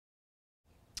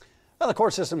Well, the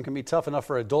court system can be tough enough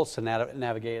for adults to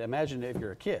navigate. Imagine if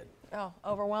you're a kid. Oh,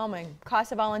 overwhelming.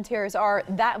 CASA volunteers are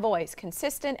that voice,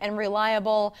 consistent and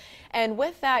reliable, and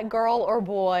with that girl or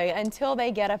boy until they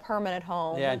get a permanent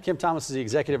home. Yeah, and Kim Thomas is the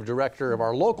executive director of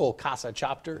our local CASA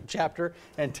chapter,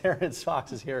 and Terrence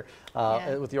Phox is here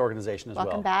with the organization as well.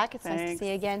 Welcome back. It's nice to see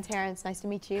you again, Terrence. Nice to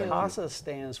meet you. CASA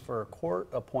stands for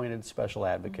Court-Appointed Special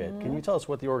Advocate. Can you tell us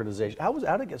what the organization, how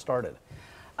did it get started?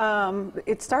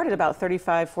 It started about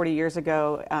 35, 40 years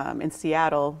ago in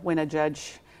Seattle when a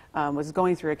judge was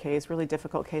going through a case, really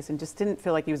difficult case, and just didn't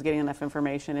feel like he was getting enough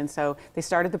information. And so they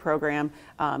started the program.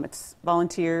 It's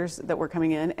volunteers that were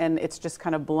coming in, and it's just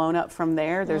kind of blown up from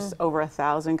there. There's over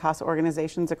 1,000 CASA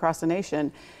organizations across the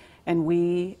nation. And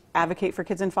we advocate for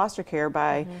kids in foster care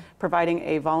by providing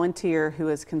a volunteer who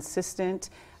is consistent,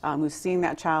 who's seeing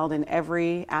that child in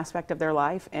every aspect of their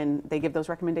life, and they give those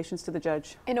recommendations to the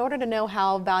judge. In order to know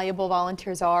how valuable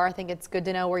volunteers are, I think it's good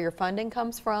to know where your funding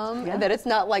comes from, and that it's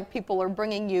not like people are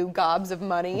bringing you gobs of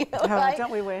money. Right?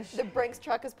 Don't we wish? The Brinks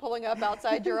truck is pulling up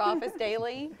outside your office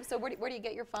daily. So where do you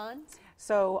get your funds?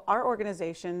 So our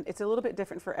organization, it's a little bit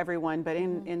different for everyone, but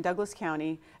in Douglas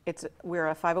County, we're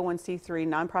a 501c3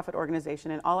 nonprofit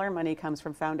organization, and all our money comes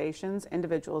from foundations,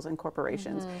 individuals, and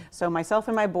corporations. So myself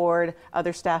and my board,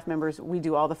 other staff members, we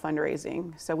do all the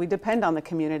fundraising. So we depend on the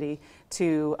community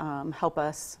to help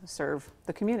us serve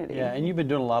the community. Yeah, and you've been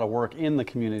doing a lot of work in the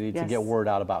community to get word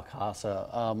out about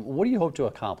CASA. What do you hope to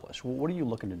accomplish? What are you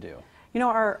looking to do? You know,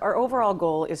 our overall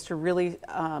goal is to really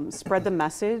spread the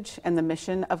message and the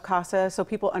mission of CASA so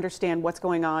people understand what's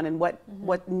going on and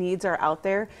what needs are out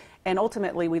there. And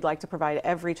ultimately, we'd like to provide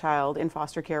every child in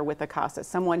foster care with a CASA,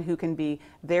 someone who can be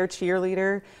their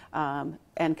cheerleader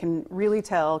and can really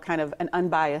tell kind of an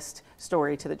unbiased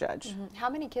story to the judge. How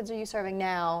many kids are you serving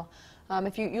now?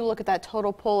 If you look at that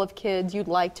total pool of kids you'd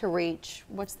like to reach,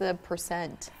 what's the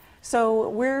percent? So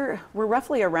we're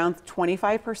roughly around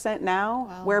 25%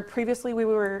 now, where previously we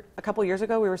were, a couple years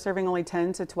ago, we were serving only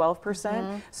 10 to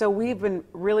 12%. So we've been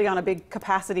really on a big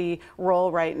capacity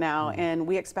roll right now, and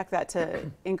we expect that to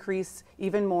increase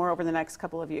even more over the next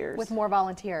couple of years. With more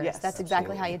volunteers. Yes, that's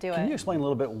exactly how you do it. Can you explain a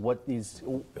little bit what these,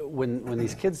 when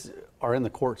these kids are in the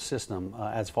court system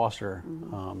as foster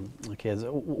kids,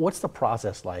 what's the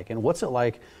process like, and what's it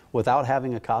like without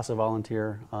having a CASA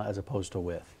volunteer as opposed to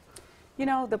with? You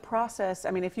know, the process,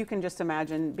 I mean, if you can just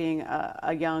imagine being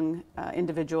a young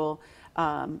individual,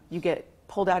 you get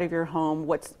pulled out of your home,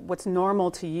 what's normal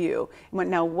to you.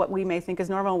 Now, what we may think is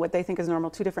normal, what they think is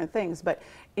normal, two different things, but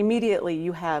immediately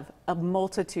you have a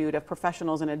multitude of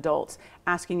professionals and adults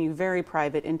asking you very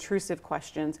private, intrusive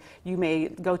questions. You may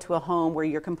go to a home where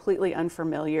you're completely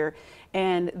unfamiliar,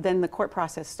 and then the court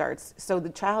process starts. So the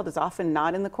child is often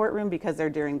not in the courtroom because they're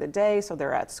during the day, so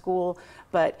they're at school,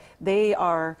 but they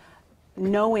are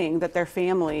knowing that their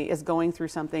family is going through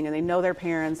something, and they know their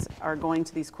parents are going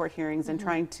to these court hearings and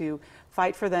trying to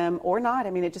fight for them or not. I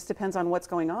mean, it just depends on what's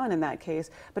going on in that case,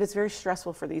 but it's very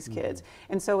stressful for these kids.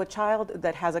 And so a child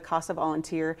that has a CASA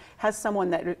volunteer has someone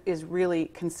that is really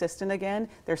consistent again.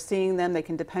 They're seeing them, they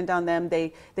can depend on them,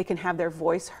 they can have their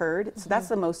voice heard. So that's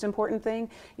the most important thing.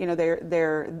 You know,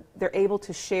 they're able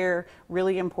to share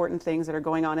really important things that are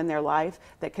going on in their life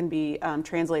that can be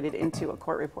translated into a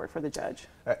court report for the judge.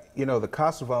 You know, the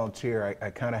CASA volunteer, I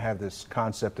kind of have this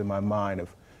concept in my mind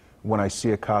of when I see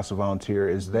a CASA volunteer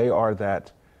is they are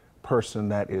that person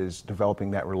that is developing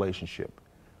that relationship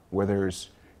where there's,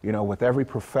 you know, with every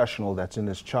professional that's in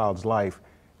this child's life,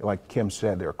 like Kim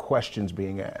said, there are questions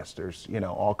being asked. There's, you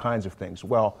know, all kinds of things.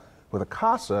 Well, with a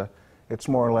CASA, it's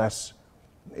more or less,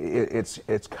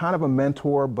 it's kind of a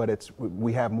mentor, but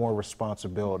we have more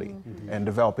responsibility in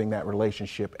developing that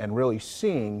relationship and really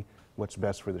seeing what's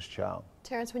best for this child.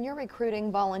 Terrence, when you're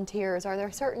recruiting volunteers, are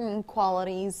there certain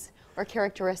qualities or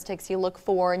characteristics you look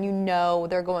for and you know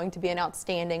they're going to be an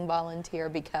outstanding volunteer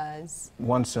because?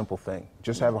 One simple thing,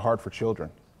 just have a heart for children.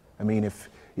 I mean, if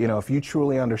you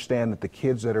truly understand that the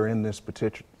kids that are in this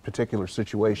particular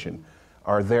situation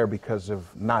are there because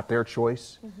of not their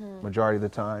choice majority of the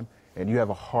time, and you have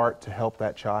a heart to help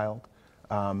that child,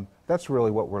 that's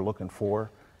really what we're looking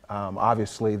for.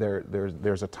 Obviously,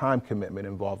 there's a time commitment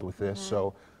involved with this,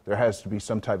 so there has to be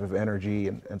some type of energy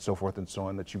and so forth and so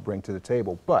on that you bring to the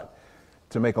table. But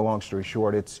to make a long story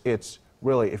short, it's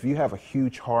really, if you have a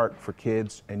huge heart for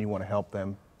kids and you want to help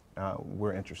them,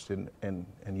 we're interested in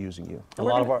using you. A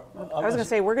lot of our. I was going to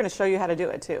say, we're going to show you how to do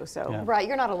it too. So. Yeah. Right,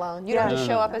 you're not alone. You Yeah. don't just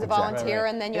show up as a volunteer Right.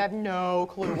 and then you have no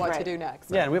clue what to Right. do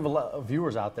next. Yeah, and we have a lot of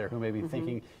viewers out there who may be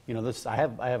thinking, you know, this. I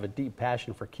have a deep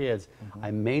passion for kids.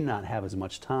 I may not have as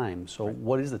much time. So,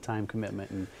 what is the time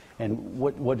commitment, and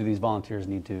what do these volunteers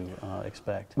need to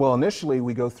expect? Well, initially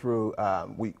we go through,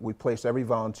 we place every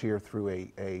volunteer through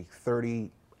a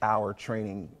 30-hour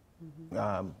training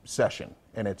session,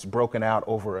 and it's broken out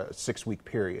over a 6-week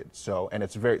period. So, and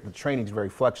the training's very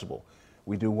flexible.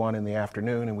 We do one in the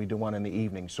afternoon and we do one in the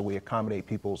evening, so we accommodate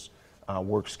people's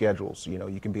work schedules. You know,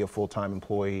 you can be a full-time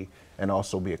employee and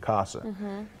also be a CASA.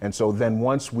 And so then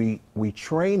once we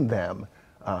train them,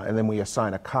 and then we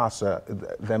assign a CASA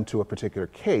them to a particular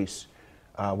case,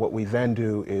 what we then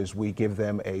do is we give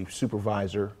them a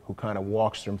supervisor who kind of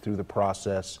walks them through the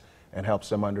process and helps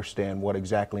them understand what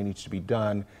exactly needs to be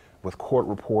done with court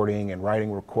reporting and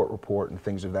writing a court report and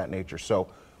things of that nature. So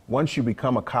once you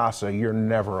become a CASA, you're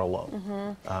never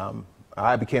alone.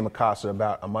 I became a CASA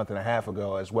about a month and a half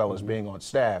ago, as well as being on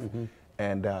staff,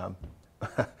 and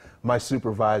my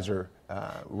supervisor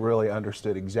really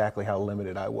understood exactly how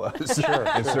limited I was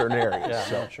in certain areas.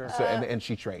 Yeah, So, and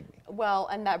she trained me. Well,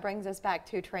 and that brings us back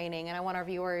to training. And I want our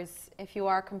viewers, if you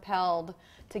are compelled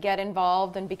to get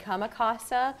involved and become a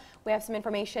CASA, we have some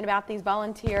information about these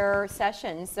volunteer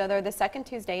sessions. So they're the second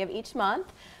Tuesday of each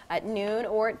month at noon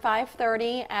or at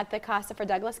 5:30 at the CASA for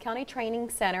Douglas County Training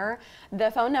Center. The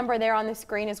phone number there on the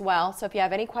screen as well. So if you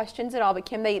have any questions at all, but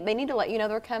Kim, they need to let you know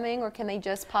they're coming, or can they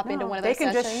just pop into one of those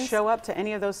sessions? They can just show up to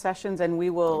any of those sessions and we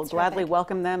will That's gladly terrific.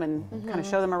 welcome them and kind of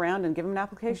show them around and give them an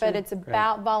application. But it's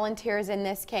about volunteers in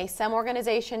this case. Some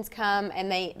organizations come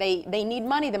and they need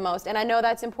money the most, and I know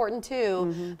that's important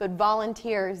too, but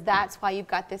volunteers, that's why you've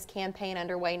got this campaign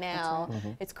underway now.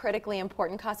 It's critically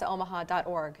important.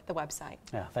 CASAOmaha.org, the website.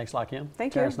 Yeah, thanks a lot, Kim.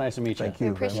 Thank you. Terrence, nice to meet you. Thank you.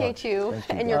 We appreciate you Thank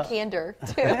you. and your candor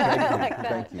too.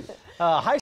 Thank you. High